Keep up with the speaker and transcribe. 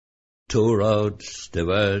Two roads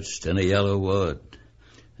diverged in a yellow wood,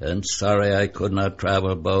 and sorry I could not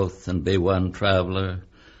travel both and be one traveler.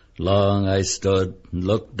 Long I stood and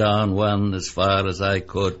looked down one as far as I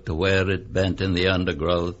could to where it bent in the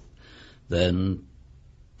undergrowth, then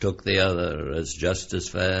took the other as just as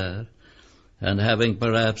fair, and having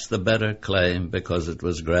perhaps the better claim because it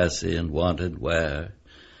was grassy and wanted wear.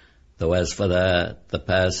 Though as for that, the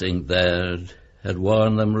passing there had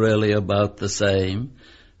worn them really about the same,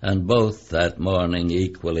 and both that morning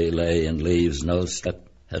equally lay in leaves no step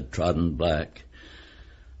had trodden black.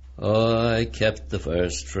 Oh, I kept the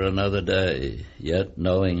first for another day, yet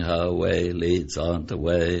knowing how way leads on to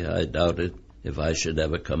way, I doubted if I should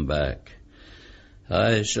ever come back.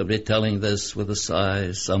 I shall be telling this with a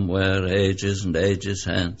sigh somewhere ages and ages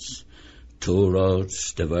hence. Two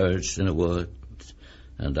roads diverged in a wood,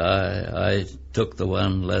 and I took the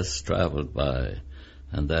one less traveled by,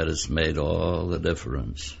 and that has made all the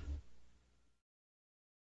difference.